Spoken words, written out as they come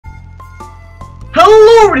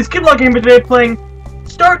Hello, it is Kid Game today playing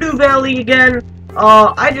Stardew Valley again.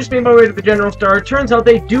 I just made my way to the general store. Turns out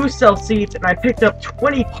they do sell seeds, and I picked up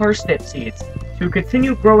 20 parsnip seeds to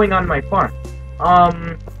continue growing on my farm.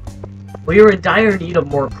 We are in dire need of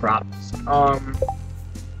more crops.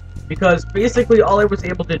 Because basically all I was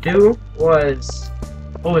able to do was,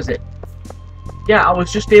 what was it? Yeah, I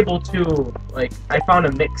was just able to, like, I found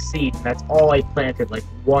a mixed seed, and that's all I planted, like,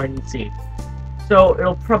 one seed. So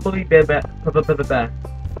it'll probably be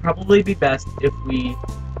best if we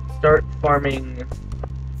start farming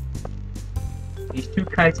these two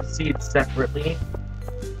kinds of seeds separately,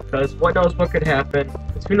 because what knows what could happen?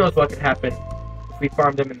 Because who knows what could happen if we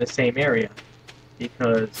farm them in the same area?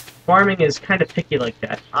 Because farming is kind of picky like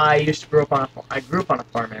that. I grew up on a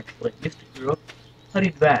farm actually. How do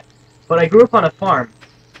you do that? But I grew up on a farm,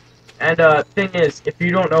 and thing is, if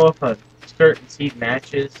you don't know if a certain seed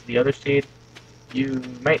matches the other seed, you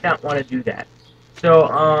might not want to do that. So,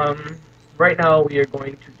 right now we are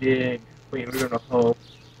going to dig. Wait, we're going to hoe.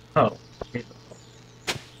 Here's the hoe.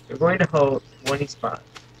 We're going to hoe 20 spots.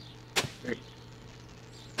 3,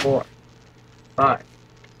 4, 5,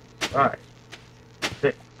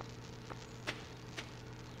 6,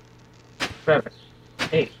 7,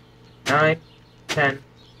 8, 9, 10,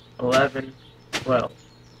 11, 12,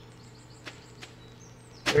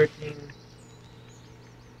 13,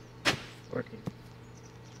 14.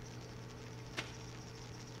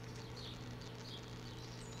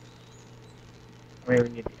 Wait, we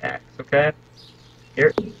need the axe, okay?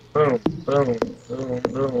 Here. Boom, boom, boom,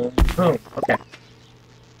 boom, boom. Okay.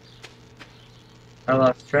 I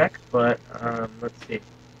lost track, but, let's see.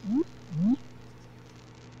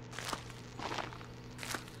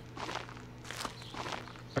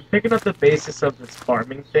 I'm picking up the basis of this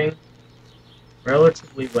farming thing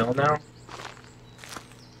relatively well now.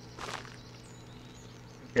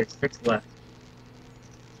 Okay, 6 left.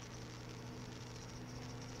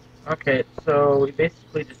 Okay, so we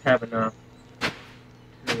basically just have enough.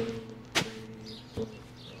 2, 3, 4,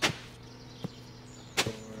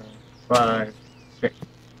 5, 6.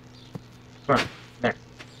 Come on, next.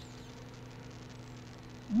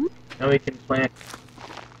 Now we can plant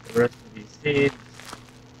the rest of these seeds.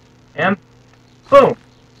 And boom!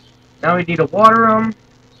 Now we need to water them.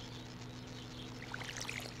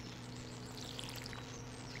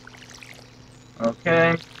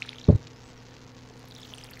 Okay.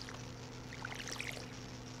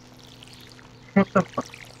 What the fuck?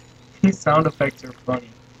 These sound effects are funny.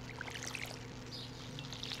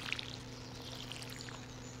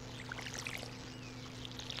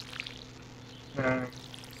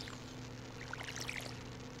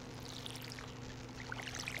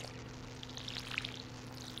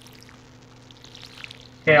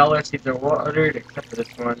 Okay, all our seeds are watered except for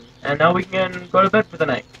this one. And now we can go to bed for the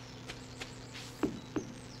night.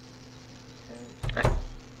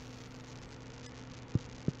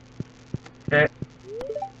 Okay.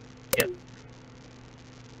 Yep.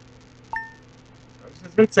 I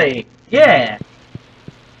was gonna say, yeah!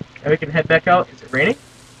 Now we can head back out. Is it raining?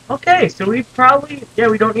 Okay, so we probably, yeah,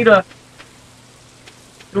 we don't need to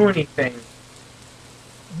do anything.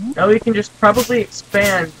 Now we can just probably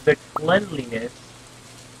expand the cleanliness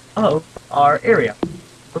of our area.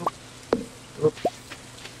 Oops.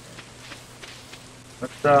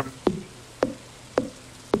 Let's,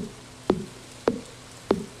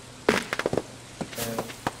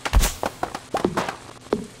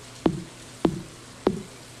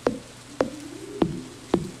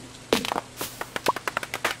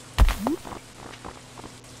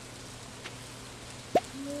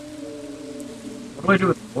 what do I do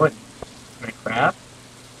with wood? Can I craft?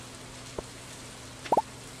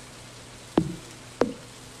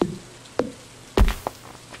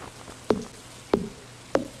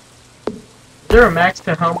 Is there a max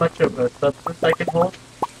to how much of a substance I can hold?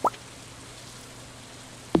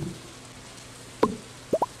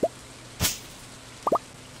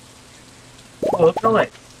 Oh, look at all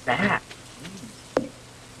that sap.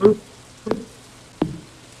 Oop.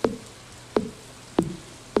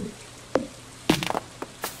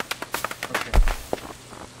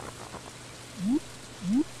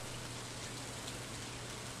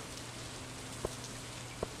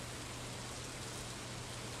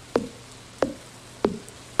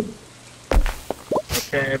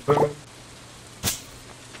 Okay, boom.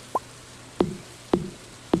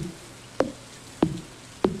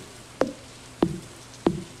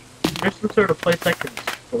 There's some sort of place I can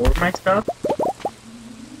store my stuff.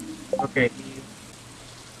 Okay.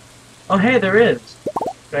 Oh, hey, there is.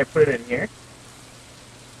 Can I put it in here?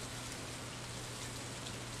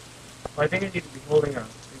 Well, I think I need to be holding some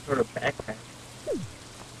sort of backpack.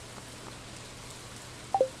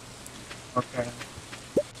 Okay.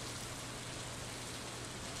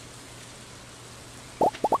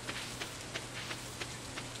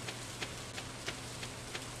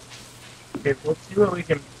 Okay, we'll see what we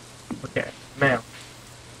can... Okay, mail.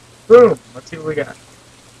 Boom! Let's see what we got.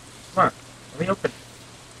 Come on, let me open it.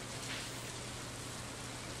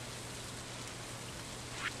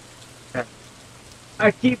 Okay.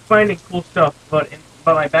 I keep finding cool stuff, but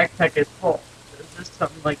my backpack is full. Is this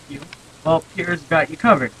something like you? Well, Pierre's got you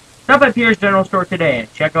covered. Stop by Pierre's General Store today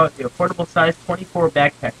and check out the affordable size 24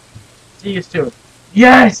 backpack. See you soon.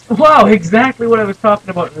 Yes! Wow, exactly what I was talking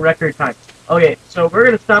about in record time. Okay, so we're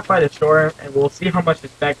going to stop by the store and we'll see how much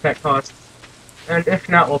this backpack costs. And if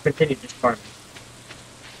not, we'll continue just farming.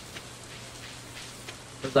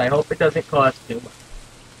 Because I hope it doesn't cost too much.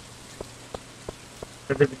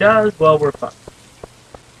 Because if it does, well, we're fucked.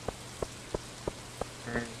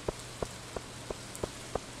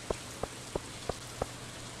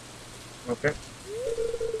 Okay.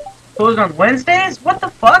 Closed on Wednesdays? What the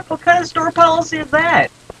fuck? What kind of store policy is that?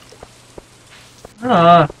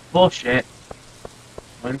 Bullshit.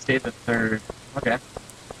 Wednesday the 3rd. Okay.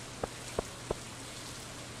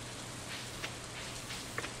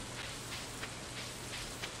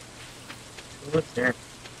 What's there?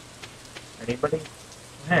 Anybody? Go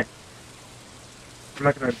ahead. I'm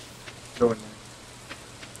not gonna go in there.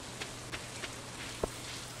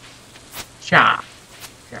 Cha.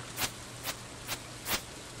 Yeah.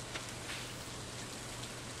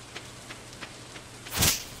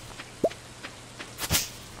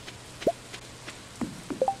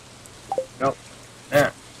 Nope.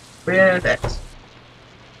 Yeah. Where is that? So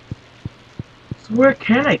where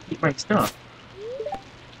can I keep my stuff?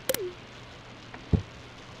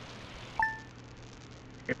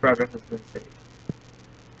 Okay, progress has been saved.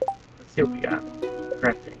 Let's see what we got.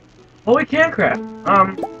 Crafting. Oh, we can craft.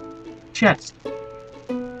 Chest.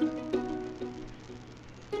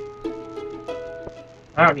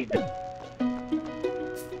 I don't need it.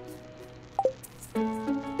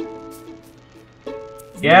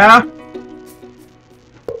 Yeah?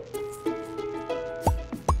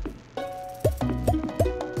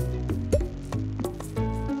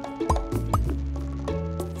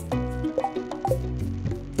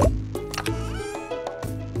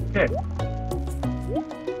 Okay.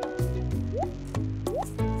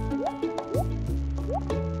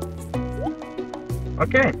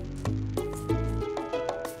 Okay.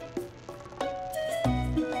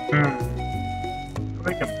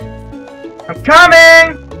 I'm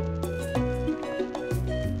coming!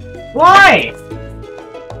 Why?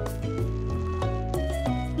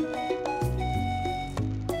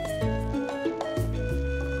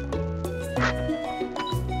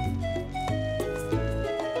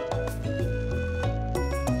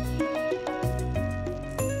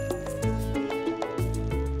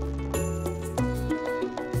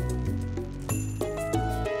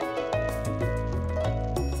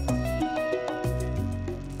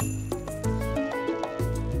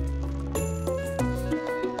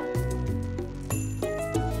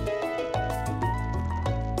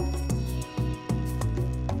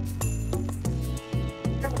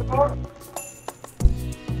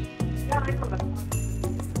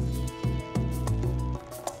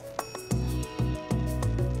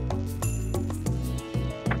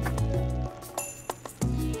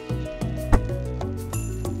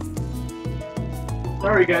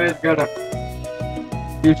 Sorry guys, gotta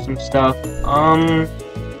do some stuff.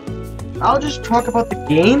 I'll just talk about the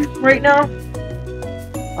game right now.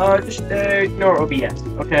 Just ignore OBS,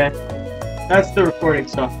 okay? That's the recording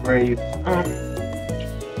software I use.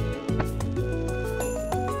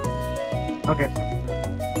 Okay.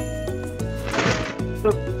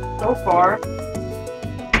 So far,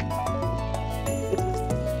 this is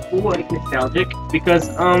cool and nostalgic because,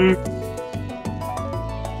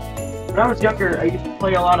 when I was younger, I used to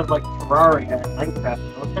play a lot of, like, Terraria and Minecraft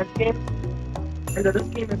and those kinds of games. And this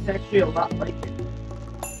game is actually a lot like it.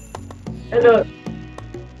 And,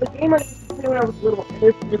 the game I used to play when I was little, and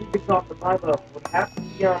this really gets off the vibe of would have to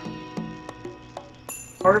be,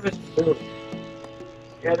 Harvest Moon.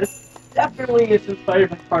 Yeah, this definitely is inspired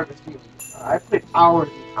by Harvest Moon. I played hours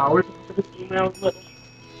and hours into this game when I was little.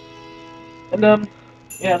 And,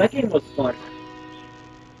 yeah, that game was fun.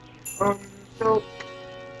 So...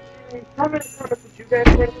 comment in the comments what you guys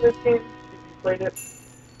think of this game, if you played it.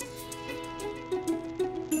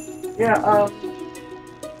 Yeah,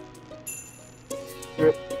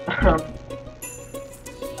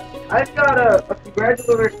 I've got a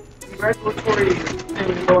congratulatory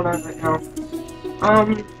thing going on right now.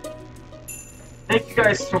 Thank you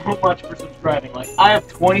guys so much for subscribing. Like, I have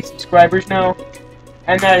 20 subscribers now,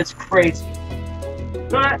 and that is crazy.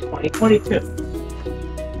 Not 2022.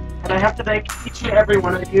 And I have to thank each and every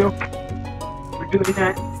one of you for doing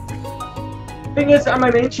that. Thing is, on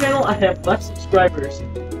my main channel, I have less subscribers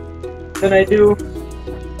than I do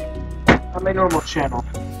on my normal channel.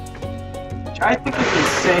 Which I think is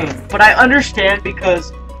insane. But I understand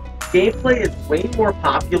because gameplay is way more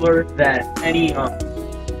popular than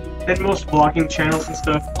than most vlogging channels and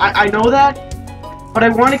stuff. I know that, but I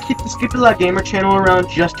want to keep the Skippy Gamer channel around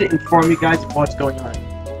just to inform you guys of what's going on.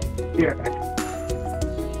 Be right back.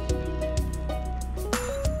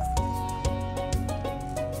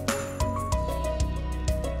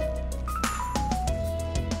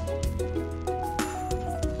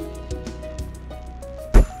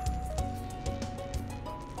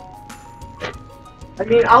 I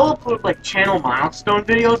mean, I'll upload like channel milestone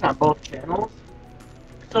videos on both channels.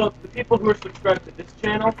 So the people who are subscribed to this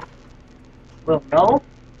channel will know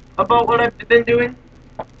about what I've been doing.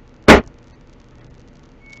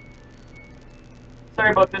 Sorry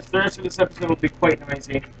about this, the rest of this episode will be quite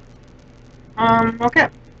noisy. Okay.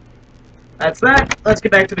 That's that. Let's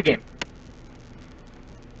get back to the game.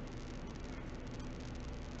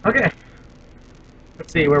 Okay.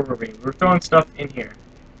 Let's see, where were we? We're throwing stuff in here.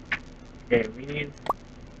 Okay, we need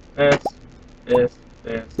this,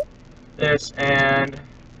 this, and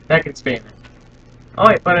that can stay in it. Oh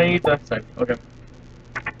wait, but I need that side. Okay.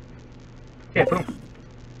 Okay, boom.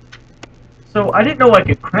 So, I didn't know I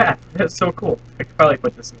could craft. That's so cool. I could probably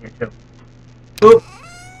put this in here too. Boop.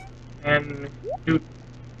 And doot.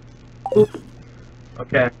 Boop.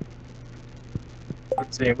 Okay.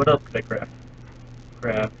 Let's see, what else could I craft?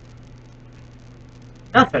 Craft.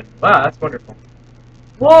 Nothing. Wow, that's wonderful.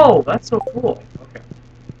 Whoa, that's so cool. Okay.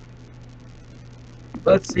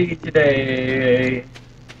 Let's see today.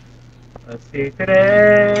 Let's see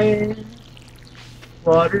today.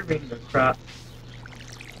 Watering the crops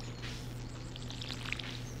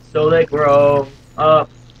so they grow up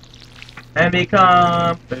and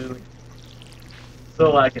become food,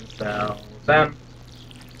 so I can sell them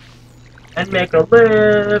and make a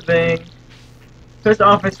living. 'Cause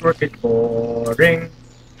office work is boring.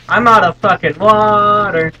 I'm out of fucking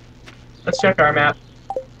water. Let's check our map.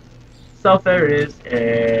 So there is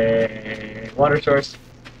a water source.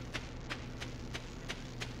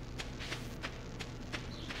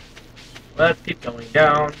 Let's keep going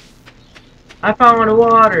down. I found a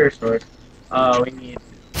water source. We need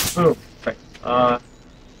boom. Sorry. I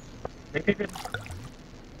think I could.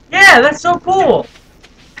 Yeah, that's so cool.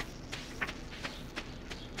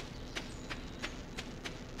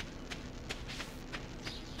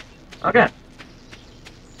 Okay.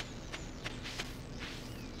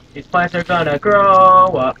 These plants are gonna grow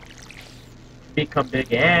up, become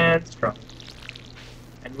big and strong,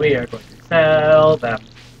 and we are going to sell them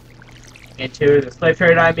into the slave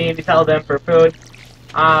trade. I mean, to sell them for food.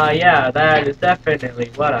 Yeah, that is definitely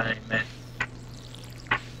what I meant.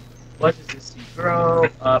 What does this seed grow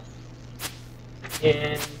up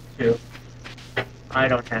into? I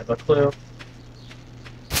don't have a clue.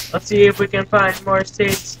 Let's see if we can find more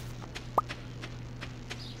seeds.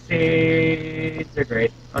 Seeds are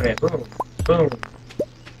great. Okay, boom, boom.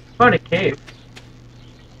 Found a cave.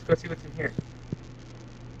 Let's go see what's in here.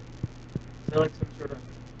 Is there like some sort of...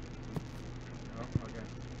 No? Okay.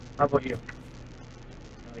 How about you?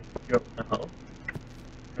 Like, no?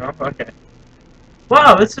 No? Okay.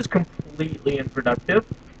 Wow, this is completely unproductive.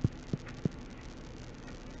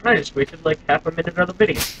 I just wasted like half a minute of the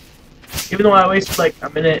video. Even though I wasted like a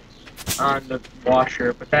minute on the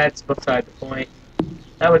washer, but that's beside the point.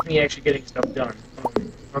 That was me actually getting stuff done.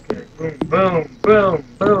 Okay, boom, boom, boom,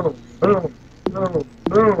 boom, boom, boom,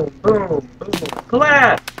 boom, boom, boom.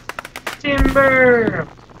 Collapse! Timber!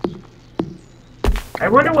 I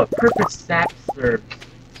wonder what purpose sap serves.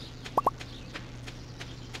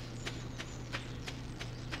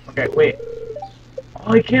 Okay, wait.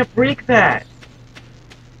 Oh, I can't break that!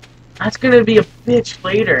 That's gonna be a bitch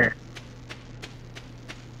later.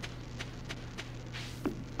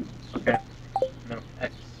 Okay. No,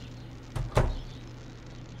 X.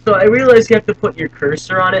 So I realize you have to put your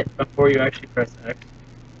cursor on it before you actually press X.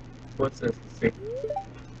 What's this? Let's see.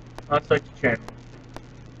 I'll start the channel.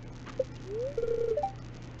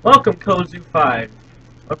 Welcome, Kozu5.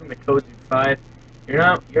 Welcome to Kozu5.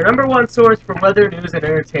 Your number one source for weather, news, and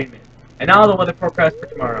entertainment. And now the weather forecast for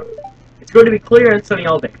tomorrow. It's going to be clear and sunny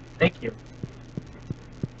all day. Thank you.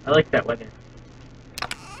 I like that weather.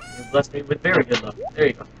 You blessed me with very good luck. There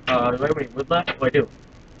you go. Do I have any wood left? Oh, I do.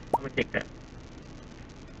 I'm gonna take that.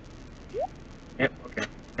 Yep, okay.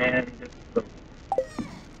 And just go.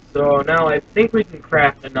 So now I think we can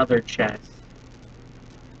craft another chest.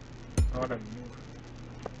 I wanna move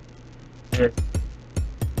this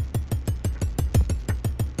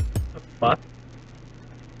fuck?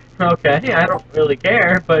 Okay, I don't really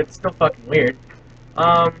care, but it's still fucking weird.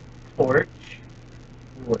 Torch.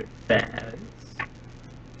 Wood fence.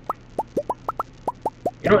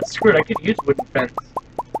 You know what? Screw it, I could use wooden fence.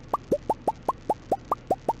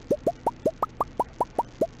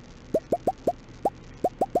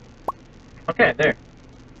 Okay, there.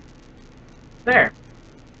 There.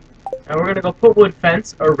 And we're gonna go put wood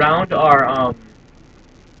fence around our,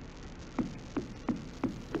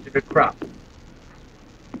 the crop.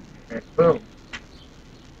 Okay, boom.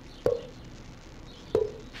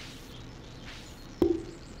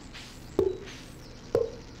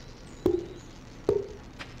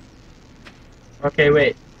 Okay,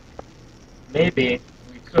 wait. Maybe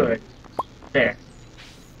we could. There.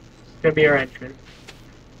 It's gonna be our entrance.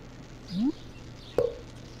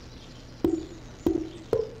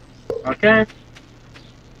 Okay.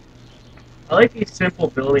 I like these simple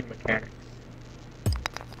building mechanics.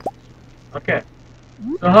 Okay.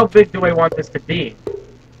 So how big do I want this to be?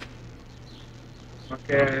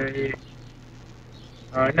 Okay.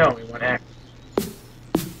 No, we want X.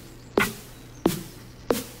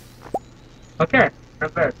 Okay,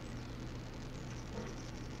 not bad.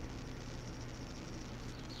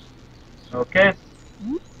 Okay.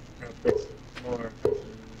 This more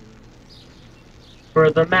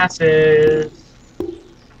for the masses.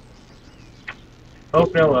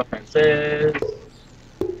 Hope no offenses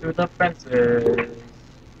to the fences.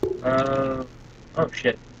 Oh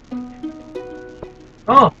shit.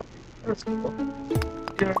 Oh, that's cool.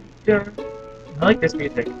 Dun, dun. I like this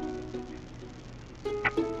music.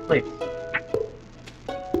 Please.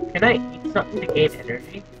 Can I eat something to gain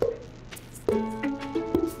energy?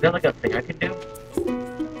 Is that like a thing I can do?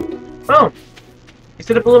 Boom! You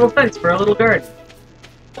set up a little fence for a little garden.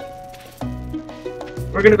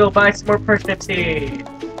 We're gonna go buy some more parsnip seeds.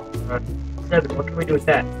 7. What can we do with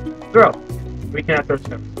that? Throw. We cannot throw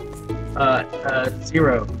stones.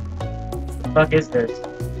 0. What the fuck is this?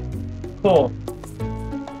 Cool.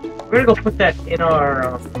 We're gonna go put that in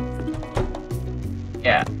our,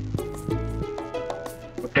 yeah.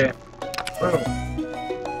 Okay. Boom.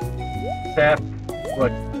 Sap.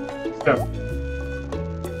 Wood. Stone.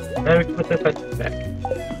 Then we can put the fences back.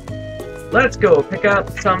 Let's go pick up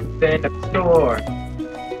something at the store.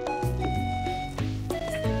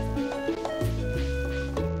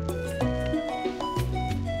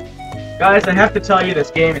 Guys, I have to tell you,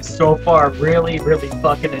 this game is so far really, really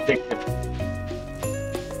fucking addictive.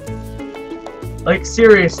 Like,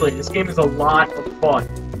 seriously, this game is a lot of fun.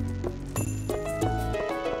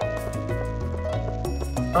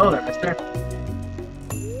 Oh there, mister.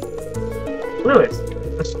 Lewis,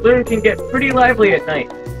 the saloon can get pretty lively at night.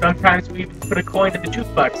 Sometimes we even put a coin in the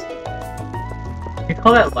jukebox. You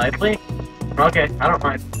call that lively? Okay, I don't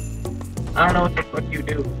mind. I don't know what the fuck you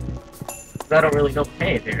do. 'Cause I don't really know.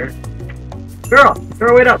 Hey there. Girl,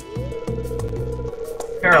 wait up.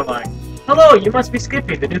 Caroline. Hello, you must be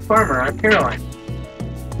Skippy, the new farmer. I'm Caroline.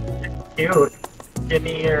 Cute. Give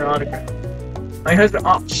me your autograph. My husband.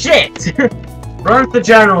 Oh, shit! Run to the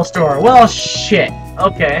general store. Well, shit.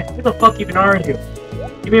 Okay. Who the fuck even are you?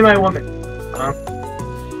 Give me my woman.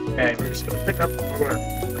 Okay, we're just gonna pick up more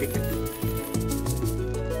bacon.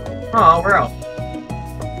 Oh, we're out.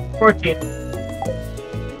 14.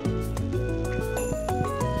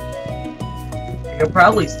 You could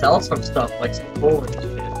probably sell some stuff, like some coal and shit.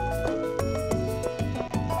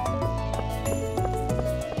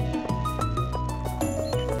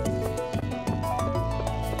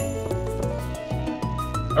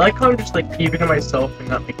 I like how I'm just like keeping to myself and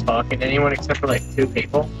not like talking to anyone except for like 2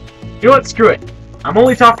 people. You know what? Screw it. I'm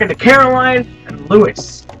only talking to Caroline and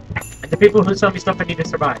Lewis. And the people who sell me stuff I need to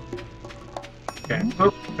survive. Okay.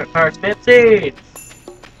 Boop. Power snap seeds.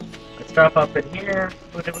 Let's drop up in here.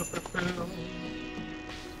 Okay.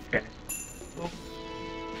 Boop.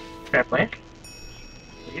 Crap plant.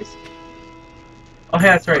 Please. Oh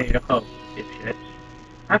yeah, that's right. I need a hoe. Shit.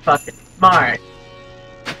 I'm fucking smart.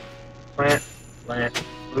 Plant. Plant.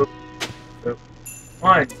 Boop. Boop.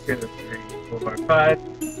 1, 2, 3, 4, 5,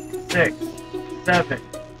 6, 7,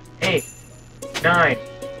 8, 9,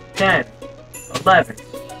 10, 11,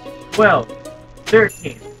 12,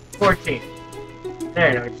 13, 14.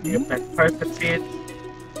 There, now we just need to plant parsnip seeds.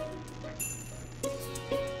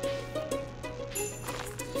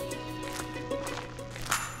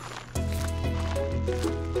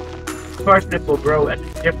 Parsnip will grow at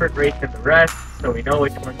a different rate than the rest, so we know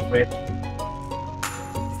which one's which.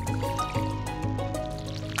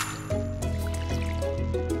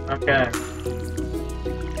 Okay.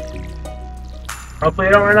 Hopefully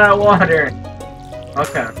I don't run out of water.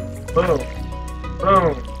 Okay. Boom.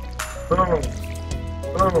 Boom. Boom.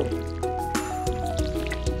 Boom.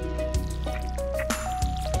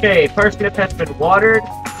 Okay, parsnip has been watered,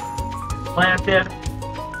 planted.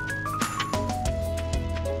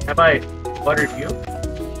 Have I watered you?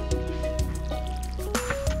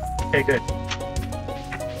 Okay, good.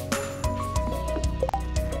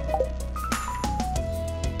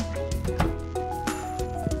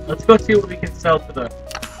 Let's go see what we can sell to the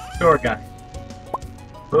store guy.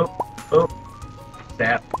 Boop, boop,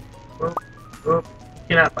 sap. Boop, boop.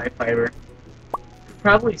 You cannot buy fiber. Could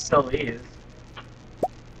probably sell these.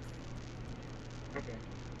 Okay.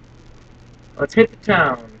 Let's hit the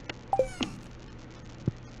town.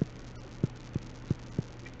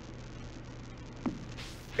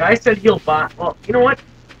 Guy said he'll buy. Well, you know what?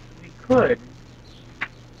 We could.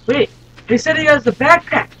 Wait, they said he has a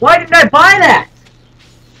backpack. Why didn't I buy that?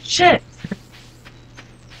 Shit!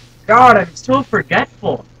 God, I'm so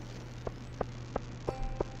forgetful.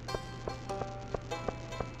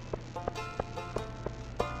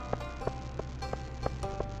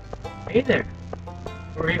 Hey there.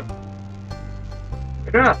 Who are you?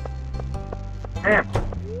 Get up. Damn.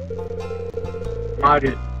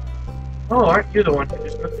 Madu. Oh, aren't you the one who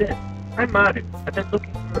just moved in? I'm Madu. I've been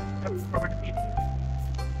looking forward to meeting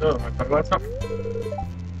you. So, want to talk about something?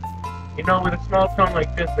 You know, with a small town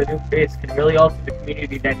like this, the new face can really alter the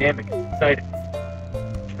community dynamic. It's exciting.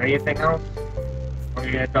 Anything else? Or are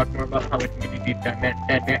you going to talk more about how the community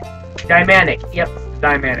dynamic? Yep,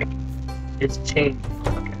 dynamic. It's changing.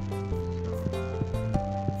 Okay.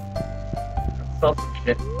 Let's sell some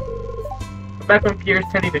shit. I'm back when Pierre's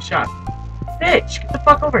tending the shop. Bitch, get the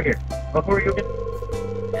fuck over here. Oh, who are you again?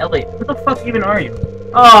 Elliot, who the fuck even are you?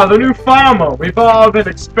 Ah, the new farmer we've all been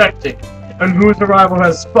expecting, and whose arrival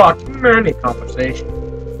has sparked many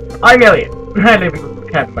conversations. I'm Elliot, and I live in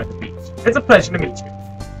the cabin by the beach. It's a pleasure to meet you.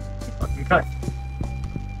 You fucking cut.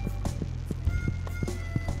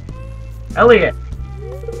 Elliot!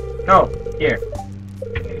 No, here.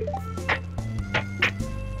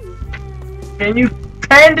 Can you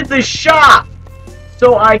tend the shop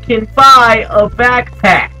so I can buy a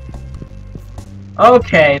backpack?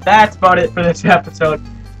 Okay, that's about it for this episode.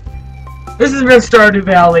 This has been Stardew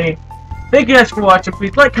Valley. Thank you guys for watching.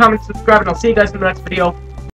 Please like, comment, subscribe, and I'll see you guys in the next video.